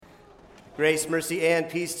Grace, mercy, and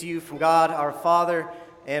peace to you from God our Father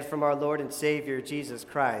and from our Lord and Savior, Jesus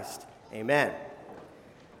Christ. Amen.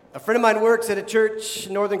 A friend of mine works at a church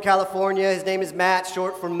in Northern California. His name is Matt,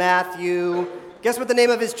 short for Matthew. Guess what the name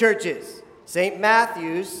of his church is? St.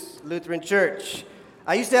 Matthew's Lutheran Church.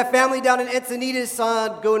 I used to have family down in Encinitas, so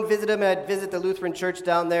I'd go and visit them, and I'd visit the Lutheran church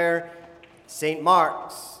down there, St.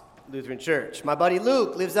 Mark's Lutheran Church. My buddy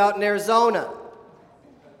Luke lives out in Arizona.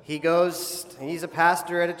 He's a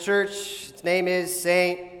pastor at a church. Its name is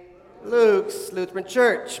St. Luke's Lutheran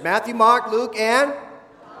Church. Matthew, Mark, Luke, and?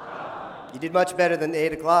 You did much better than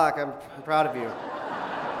 8 o'clock. I'm proud of you.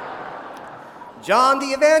 John the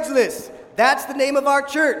Evangelist. That's the name of our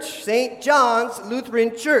church, St. John's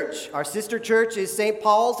Lutheran Church. Our sister church is St.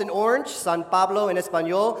 Paul's in Orange, San Pablo in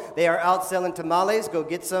Espanol. They are out selling tamales. Go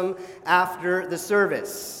get some after the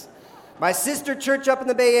service. My sister church up in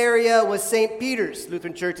the Bay Area was St. Peter's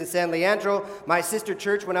Lutheran Church in San Leandro. My sister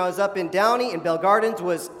church when I was up in Downey in Bell Gardens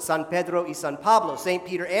was San Pedro y San Pablo. St.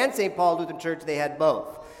 Peter and St. Paul Lutheran Church, they had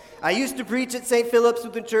both. I used to preach at St. Philip's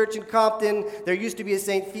Lutheran Church in Compton. There used to be a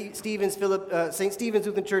St. Stephen's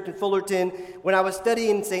Lutheran Church in Fullerton. When I was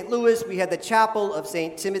studying in St. Louis, we had the chapel of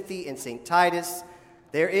St. Timothy and St. Titus.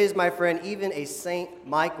 There is, my friend, even a St.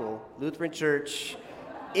 Michael Lutheran Church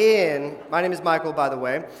my name is Michael, by the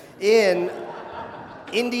way, in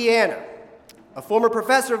Indiana. A former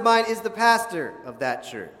professor of mine is the pastor of that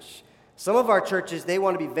church. Some of our churches, they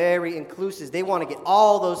want to be very inclusive. They want to get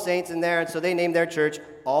all those saints in there, and so they named their church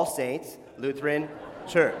All Saints Lutheran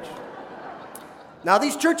Church. Now,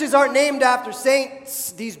 these churches aren't named after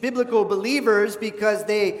saints, these biblical believers, because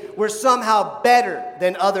they were somehow better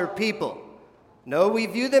than other people. No, we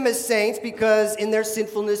view them as saints because in their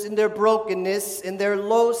sinfulness, in their brokenness, in their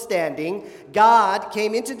low standing, God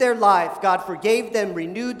came into their life. God forgave them,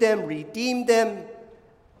 renewed them, redeemed them,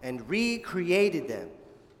 and recreated them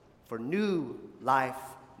for new life,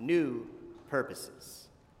 new purposes.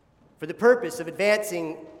 For the purpose of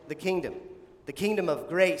advancing the kingdom of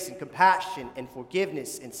grace and compassion and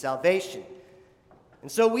forgiveness and salvation.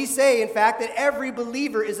 And so we say, in fact, that every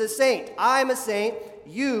believer is a saint. I'm a saint.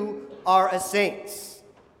 You are a saint.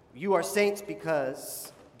 You are saints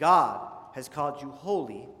because God has called you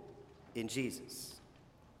holy in Jesus.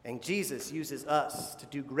 And Jesus uses us to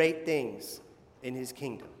do great things in his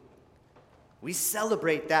kingdom. We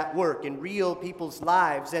celebrate that work in real people's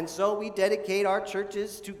lives, and so we dedicate our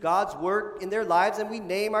churches to God's work in their lives, and we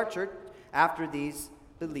name our church after these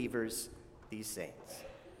believers, these saints.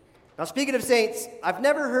 Now, speaking of saints, I've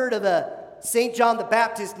never heard of a St. John the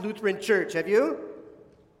Baptist Lutheran Church. Have you?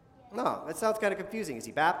 No, that sounds kind of confusing. Is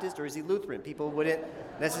he Baptist or is he Lutheran? People wouldn't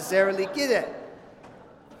necessarily get it.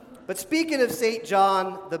 But speaking of St.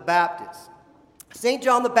 John the Baptist, St.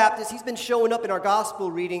 John the Baptist, he's been showing up in our gospel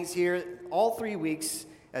readings here all 3 weeks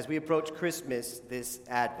as we approach Christmas this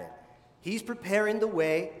Advent. He's preparing the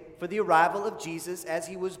way for the arrival of Jesus as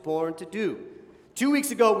he was born to do. 2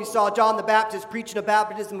 weeks ago, we saw John the Baptist preaching a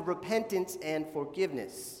baptism of repentance and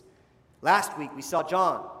forgiveness. Last week, we saw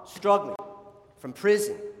John struggling from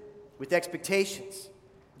prison with expectations.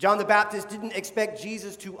 John the Baptist didn't expect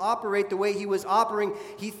Jesus to operate the way he was operating.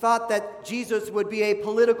 He thought that Jesus would be a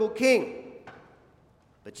political king.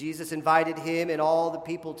 But Jesus invited him and all the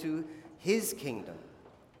people to his kingdom.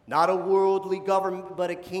 Not a worldly government, but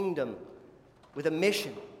a kingdom with a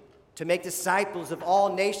mission to make disciples of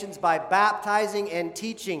all nations by baptizing and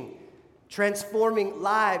teaching, transforming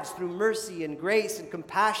lives through mercy and grace and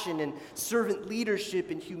compassion and servant leadership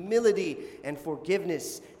and humility and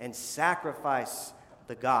forgiveness and sacrifice,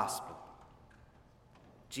 the gospel.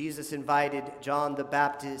 Jesus invited John the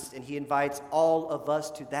Baptist, and he invites all of us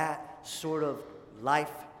to that sort of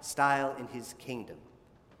lifestyle in his kingdom.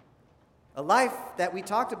 A life that we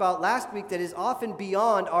talked about last week that is often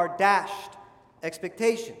beyond our dashed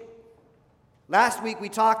expectation. Last week we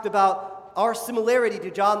talked about our similarity to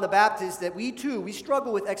John the Baptist, that we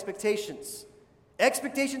struggle with expectations.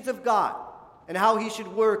 Expectations of God and how he should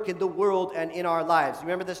work in the world and in our lives. You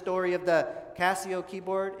remember the story of the Casio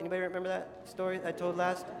keyboard? Anybody remember that story I told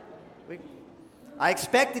last week? I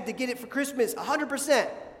expected to get it for Christmas 100%.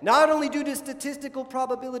 Not only due to statistical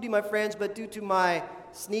probability, my friends, but due to my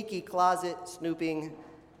sneaky closet snooping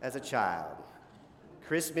as a child.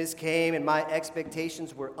 Christmas came and my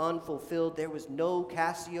expectations were unfulfilled. There was no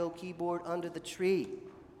Casio keyboard under the tree.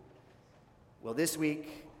 Well, this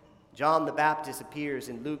week, John the Baptist appears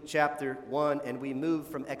in Luke chapter 1, and we move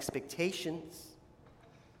from expectations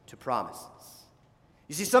to promises.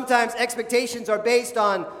 You see, sometimes expectations are based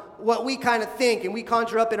on what we kind of think and we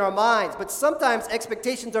conjure up in our minds, but sometimes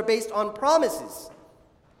expectations are based on promises.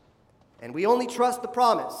 And we only trust the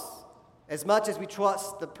promise as much as we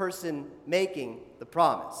trust the person making the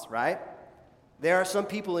promise, right? There are some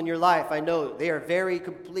people in your life, I know, they are very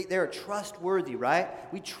complete, they are trustworthy, right?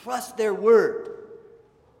 We trust their word.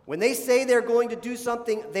 When they say they're going to do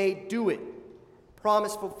something, they do it.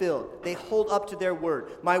 Promise fulfilled. They hold up to their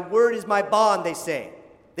word. My word is my bond, they say.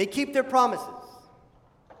 They keep their promises.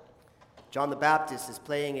 John the Baptist is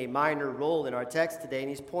playing a minor role in our text today, and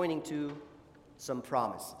he's pointing to some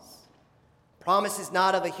promises. Promises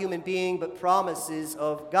not of a human being, but promises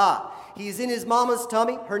of God. He's in his mama's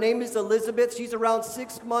tummy. Her name is Elizabeth. She's around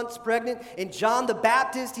 6 months pregnant. And John the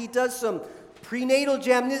Baptist, he does some prenatal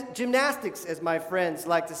gymnastics, as my friends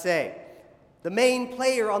like to say. The main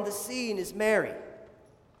player on the scene is Mary.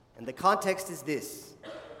 And the context is this.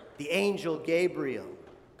 The angel Gabriel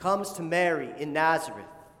comes to Mary in Nazareth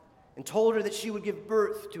and told her that she would give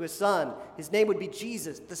birth to a son. His name would be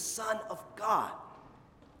Jesus, the Son of God.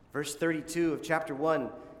 Verse 32 of chapter 1,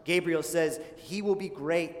 Gabriel says, "He will be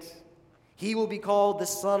great. He will be called the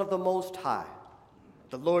Son of the Most High.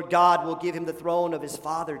 The Lord God will give him the throne of his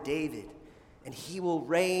father David, and he will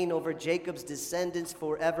reign over Jacob's descendants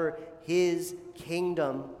forever. His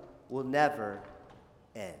kingdom will never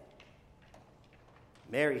end."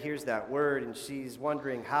 Mary hears that word, and she's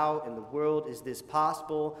wondering, how in the world is this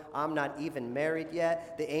possible? I'm not even married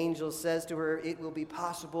yet. The angel says to her, it will be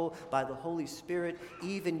possible by the Holy Spirit.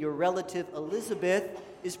 Even your relative Elizabeth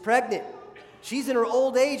is pregnant. She's in her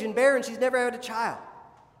old age and barren. She's never had a child.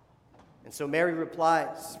 And so Mary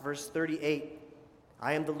replies, verse 38,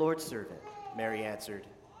 "I am the Lord's servant," Mary answered.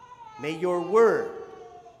 May your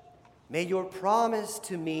promise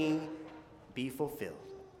to me be fulfilled."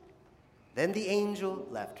 Then the angel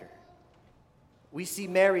left her. We see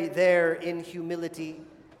Mary there in humility.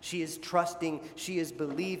 She is trusting. She is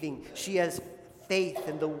believing. She has faith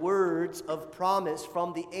in the words of promise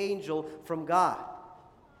from the angel from God.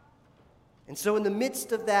 And so in the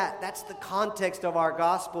midst of that, that's the context of our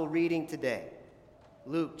gospel reading today.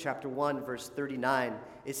 Luke chapter 1, verse 39.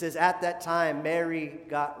 It says, "At that time, Mary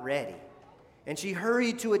got ready, and she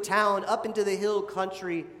hurried to a town up into the hill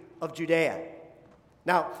country of Judea."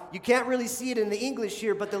 Now, you can't really see it in the English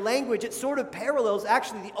here, but the language, it sort of parallels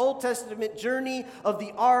actually the Old Testament journey of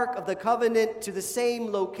the Ark of the Covenant to the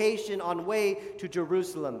same location on way to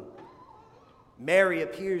Jerusalem. Mary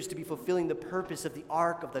appears to be fulfilling the purpose of the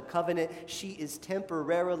Ark of the Covenant. She is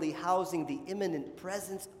temporarily housing the imminent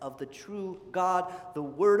presence of the true God, the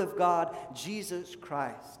Word of God, Jesus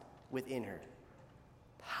Christ, within her.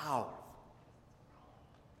 Powerful.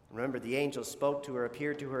 Remember, the angel spoke to her,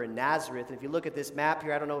 appeared to her in Nazareth. And if you look at this map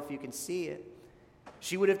here, I don't know if you can see it.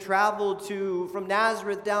 She would have traveled from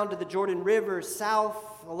Nazareth down to the Jordan River, south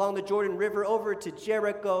along the Jordan River, over to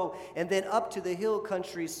Jericho, and then up to the hill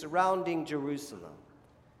country surrounding Jerusalem.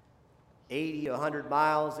 80, 100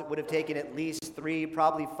 miles. It would have taken at least 3,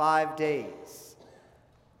 probably 5 days.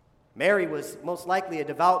 Mary was most likely a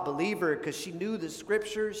devout believer because she knew the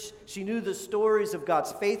scriptures. She knew the stories of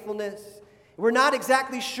God's faithfulness. We're not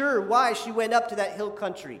exactly sure why she went up to that hill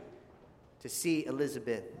country to see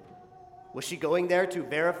Elizabeth. Was she going there to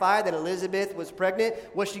verify that Elizabeth was pregnant?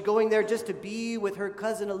 Was she going there just to be with her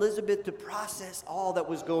cousin Elizabeth to process all that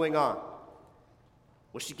was going on?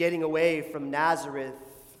 Was she getting away from Nazareth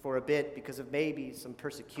for a bit because of maybe some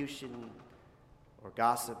persecution or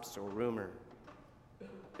gossips or rumor?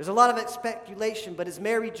 There's a lot of speculation, but as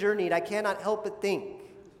Mary journeyed, I cannot help but think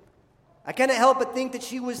that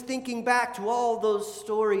she was thinking back to all those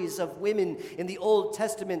stories of women in the Old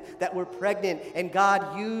Testament that were pregnant, and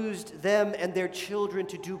God used them and their children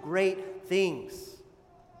to do great things,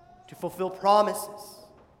 to fulfill promises.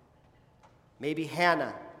 Maybe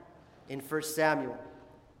Hannah in 1 Samuel.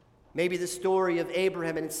 Maybe the story of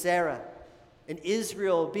Abraham and Sarah, and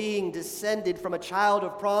Israel being descended from a child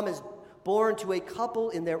of promise born to a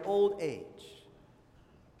couple in their old age.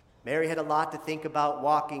 Mary had a lot to think about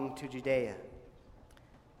walking to Judea.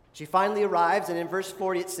 She finally arrives, and in verse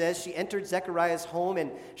 40 it says, she entered Zechariah's home,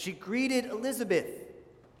 and she greeted Elizabeth.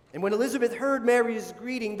 And when Elizabeth heard Mary's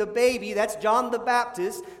greeting, the baby, that's John the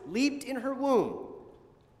Baptist, leaped in her womb.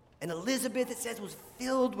 And Elizabeth, it says, was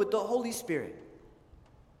filled with the Holy Spirit.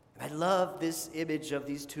 And I love this image of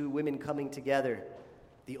these two women coming together.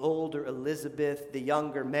 The older Elizabeth, the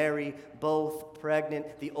younger Mary, both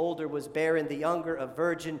pregnant. The older was barren, the younger a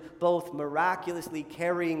virgin, both miraculously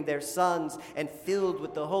carrying their sons and filled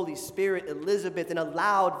with the Holy Spirit. Elizabeth, in a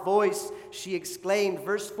loud voice, she exclaimed,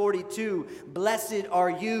 verse 42, "Blessed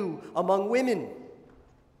are you among women.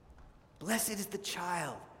 Blessed is the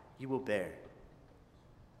child you will bear.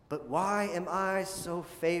 But why am I so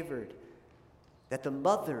favored that the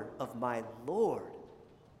mother of my Lord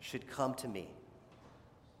should come to me?"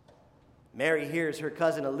 Mary hears her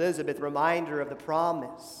cousin Elizabeth remind her of the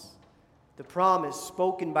promise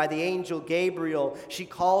spoken by the angel Gabriel. She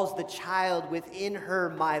calls the child within her,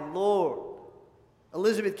 "My Lord."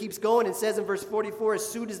 Elizabeth keeps going and says in verse 44, "As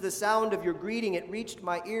soon as the sound of your greeting, it reached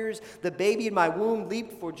my ears, the baby in my womb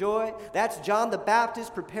leaped for joy." That's John the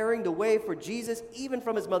Baptist preparing the way for Jesus, even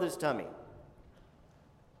from his mother's tummy.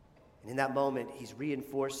 And in that moment, he's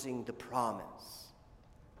reinforcing the promise,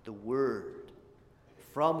 the word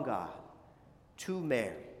from God to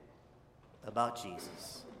Mary about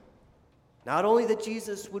Jesus. Not only that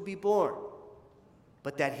Jesus would be born,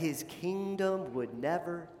 but that his kingdom would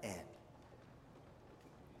never end.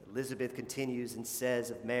 Elizabeth continues and says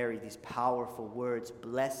of Mary these powerful words,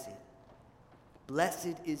 "Blessed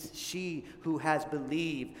is she who has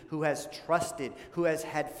believed, who has trusted, who has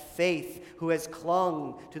had faith, who has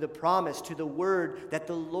clung to the promise, to the word that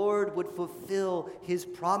the Lord would fulfill his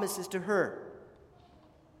promises to her."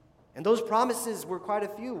 And those promises were quite a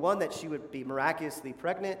few. One, that she would be miraculously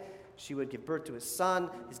pregnant. She would give birth to a son.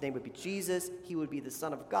 His name would be Jesus. He would be the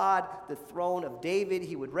Son of God, the throne of David.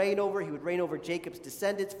 He would reign over Jacob's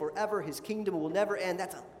descendants forever. His kingdom will never end.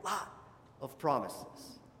 That's a lot of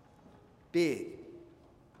promises. Big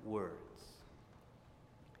words.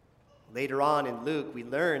 Later on in Luke, we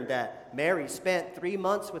learn that Mary spent 3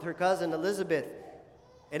 months with her cousin Elizabeth.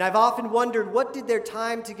 And I've often wondered, what did their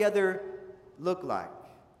time together look like?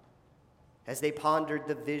 As they pondered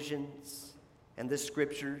the visions and the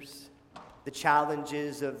scriptures, the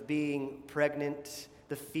challenges of being pregnant,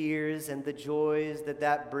 the fears and the joys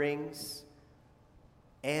that brings,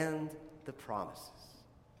 and the promises.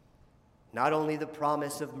 Not only the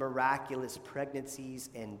promise of miraculous pregnancies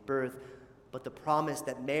and birth, but the promise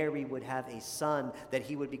that Mary would have a son, that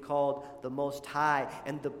he would be called the Most High,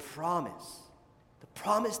 and the promise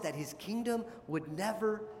that his kingdom would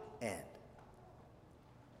never end.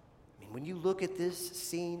 I mean, when you look at this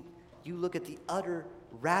scene, you look at the utter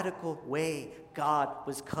radical way God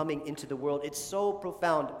was coming into the world. It's so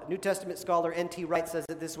profound. New Testament scholar N.T. Wright says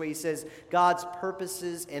it this way. He says, "God's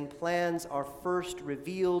purposes and plans are first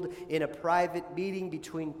revealed in a private meeting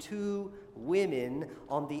between two women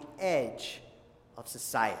on the edge of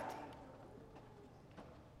society."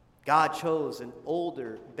 God chose an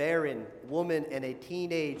older, barren woman and a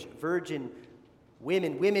teenage virgin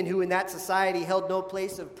women who in that society held no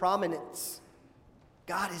place of prominence.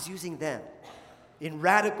 God is using them in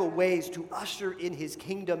radical ways to usher in his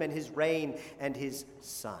kingdom and his reign and his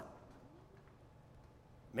son.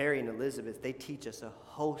 Mary and Elizabeth, they teach us a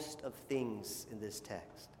host of things in this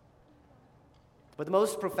text. But the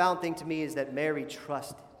most profound thing to me is that Mary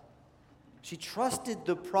trusted. She trusted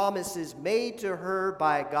the promises made to her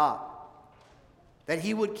by God, that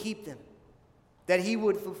he would keep them, that he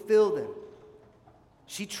would fulfill them.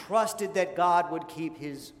 She trusted that God would keep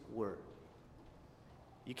his word.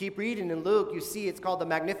 You keep reading in Luke, you see it's called the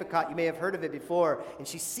Magnificat. You may have heard of it before. And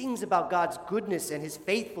she sings about God's goodness and his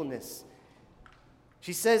faithfulness.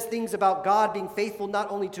 She says things about God being faithful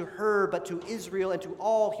not only to her, but to Israel and to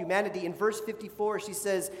all humanity. In verse 54, she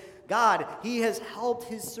says, God, he has helped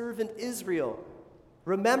his servant Israel,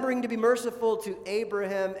 remembering to be merciful to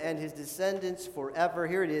Abraham and his descendants forever.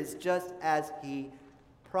 Here it is, just as he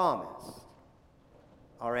promised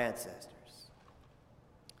our ancestors.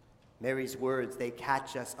 Mary's words, they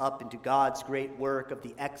catch us up into God's great work of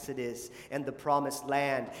the Exodus and the promised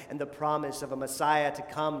land and the promise of a Messiah to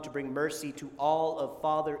come to bring mercy to all of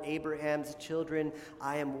Father Abraham's children.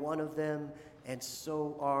 I am one of them, and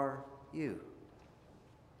so are you.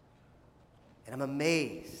 And I'm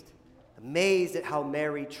amazed at how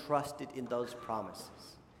Mary trusted in those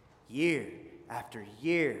promises. Year after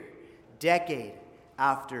year, decade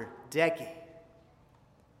after decade.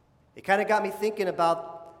 It kind of got me thinking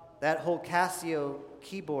about that whole Casio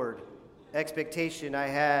keyboard expectation I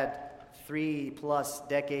had 3+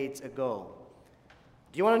 decades ago.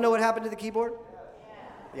 Do you want to know what happened to the keyboard?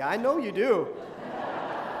 Yeah, I know you do.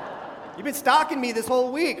 You've been stalking me this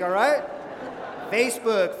whole week, all right?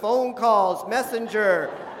 Facebook, phone calls,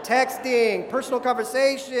 Messenger, texting, personal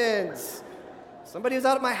conversations. Somebody was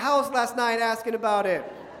out at my house last night asking about it.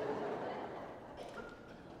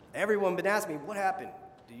 Everyone been asking me, what happened?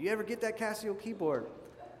 Did you ever get that Casio keyboard?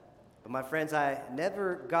 But my friends, I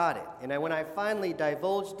never got it. And when I finally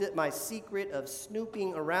divulged it, my secret of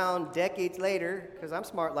snooping around decades later, because I'm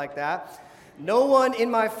smart like that, no one in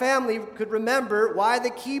my family could remember why the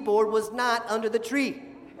keyboard was not under the tree.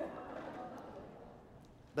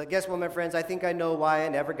 But guess what, my friends? I think I know why I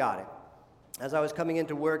never got it. As I was coming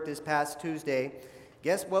into work this past Tuesday,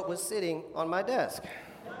 guess what was sitting on my desk?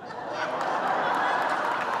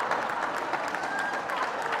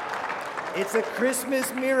 It's a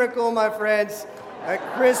Christmas miracle, my friends. A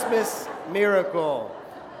Christmas miracle.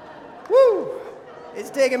 Woo! It's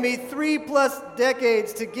taken me 3+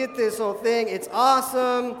 decades to get this whole thing. It's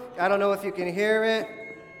awesome. I don't know if you can hear it.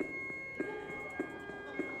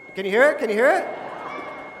 Can you hear it? Can you hear it?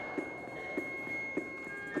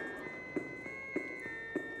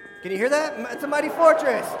 Can you hear that? It's a mighty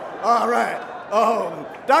fortress. All right. Oh,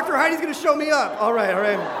 Dr. Heidi's going to show me up. All right, all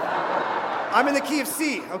right. I'm in the key of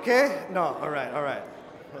C, okay? No, all right, all right.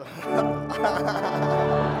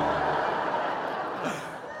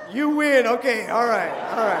 You win. Okay, all right,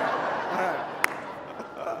 all right,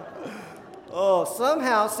 all right. Oh,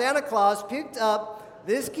 somehow Santa Claus picked up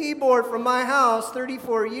this keyboard from my house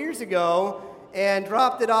 34 years ago and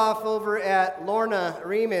dropped it off over at Lorna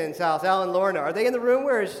Rieman's house. Al and Lorna, are they in the room?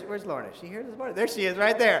 Where's Lorna? Is she here this morning? There she is,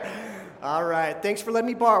 right there. All right, thanks for letting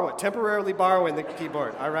me borrow it, temporarily borrowing the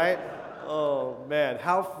keyboard, all right? Oh, man,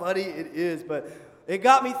 how funny it is, but it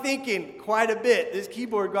got me thinking quite a bit. This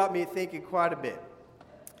keyboard got me thinking quite a bit.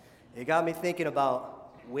 It got me thinking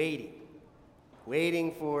about waiting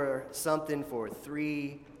for something for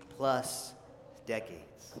 3+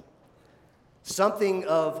 decades. Something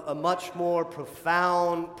of a much more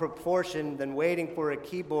profound proportion than waiting for a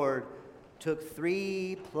keyboard took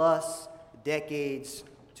 3+ decades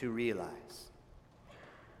to realize.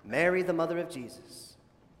 Mary, the mother of Jesus.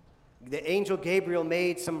 The angel Gabriel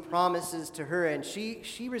made some promises to her, and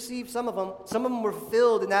she received some of them. Some of them were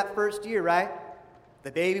fulfilled in that first year, right?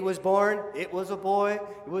 The baby was born. It was a boy.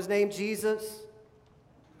 It was named Jesus.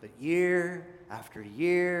 But year after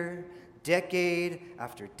year, decade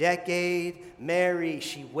after decade, Mary,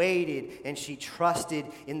 she waited and she trusted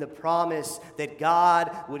in the promise that God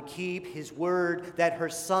would keep his word, that her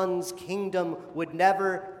son's kingdom would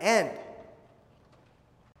never end.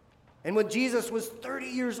 And when Jesus was 30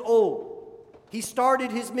 years old, he started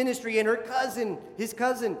his ministry, and his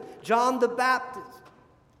cousin, John the Baptist,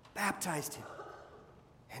 baptized him.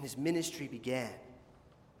 And his ministry began.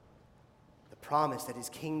 The promise that his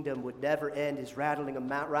kingdom would never end is rattling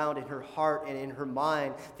around in her heart and in her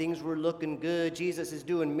mind. Things were looking good. Jesus is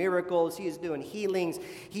doing miracles. He is doing healings.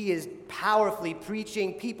 He is powerfully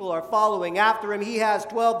preaching. People are following after him. He has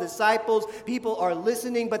 12 disciples. People are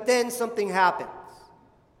listening, but then something happens.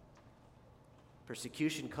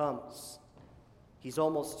 Persecution comes. He's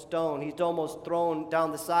almost stoned. He's almost thrown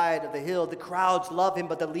down the side of the hill. The crowds love him,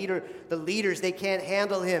 but the leaders, they can't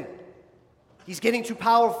handle him. He's getting too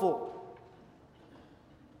powerful.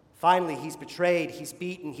 Finally, he's betrayed, he's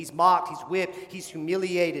beaten, he's mocked, he's whipped, he's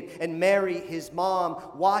humiliated. And Mary, his mom,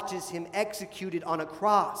 watches him executed on a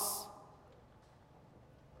cross.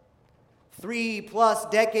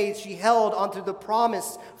 3+ decades she held onto the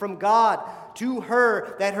promise from God to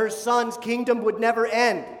her that her son's kingdom would never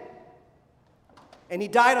end. And he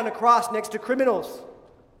died on a cross next to criminals.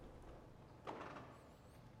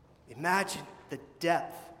 Imagine the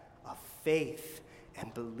depth of faith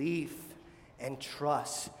and belief and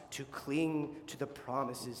trust to cling to the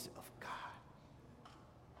promises of God.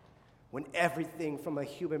 When everything from a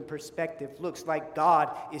human perspective looks like God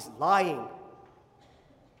is lying.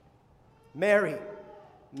 Mary,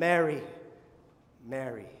 Mary,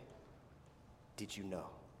 Mary, did you know?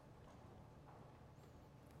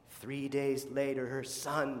 3 days later, her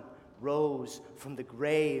son rose from the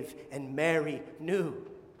grave, and Mary knew.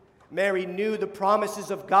 Mary knew the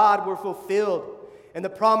promises of God were fulfilled, and the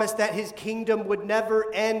promise that his kingdom would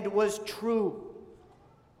never end was true.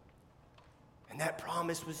 And that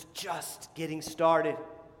promise was just getting started.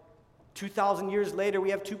 2,000 years later, we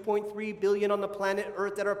have 2.3 billion on the planet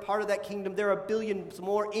Earth that are part of that kingdom. There are billions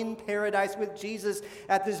more in paradise with Jesus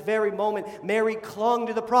at this very moment. Mary clung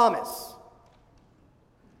to the promise.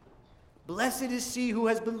 Blessed is she who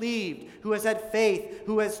has believed, who has had faith,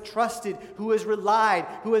 who has trusted, who has relied,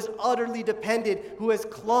 who has utterly depended, who has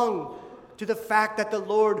clung to the fact that the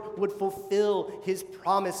Lord would fulfill his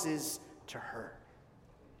promises to her.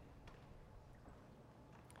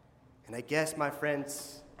 And I guess, my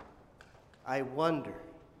friends, I wonder,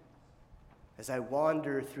 as I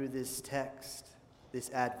wander through this text, this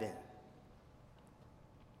Advent,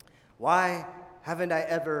 why haven't I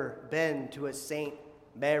ever been to a St.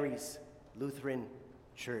 Mary's Lutheran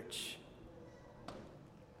Church?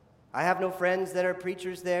 I have no friends that are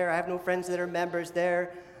preachers there. I have no friends that are members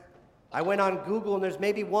there. I went on Google, and there's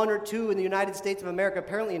maybe 1 or 2 in the United States of America.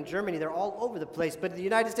 Apparently in Germany, they're all over the place. But in the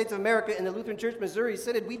United States of America, in the Lutheran Church, Missouri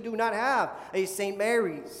Synod, we do not have a St.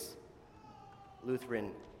 Mary's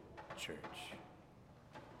Lutheran Church.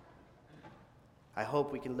 I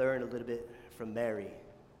hope we can learn a little bit from Mary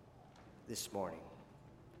this morning.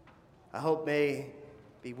 I hope maybe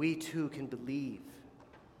we too can believe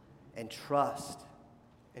and trust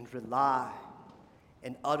and rely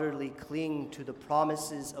and utterly cling to the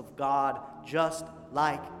promises of God just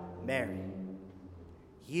like Mary.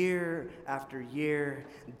 Year after year,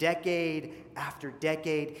 decade after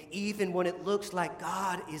decade, even when it looks like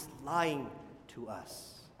God is lying to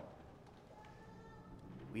us.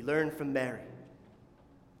 We learn from Mary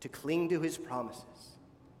to cling to his promises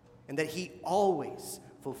and that he always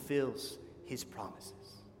fulfills his promises.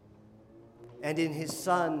 And in his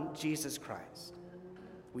Son, Jesus Christ,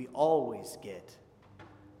 we always get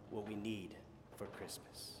what we need for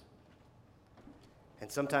Christmas.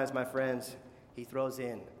 And sometimes, my friends, he throws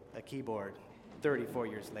in a keyboard 34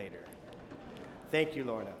 years later. Thank you,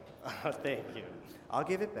 Lorna. Thank you. I'll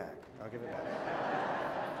give it back.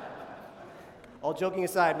 All joking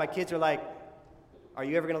aside, my kids are like, are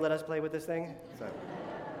you ever going to let us play with this thing? So,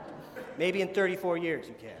 maybe in 34 years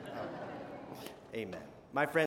you can. Amen. My friends.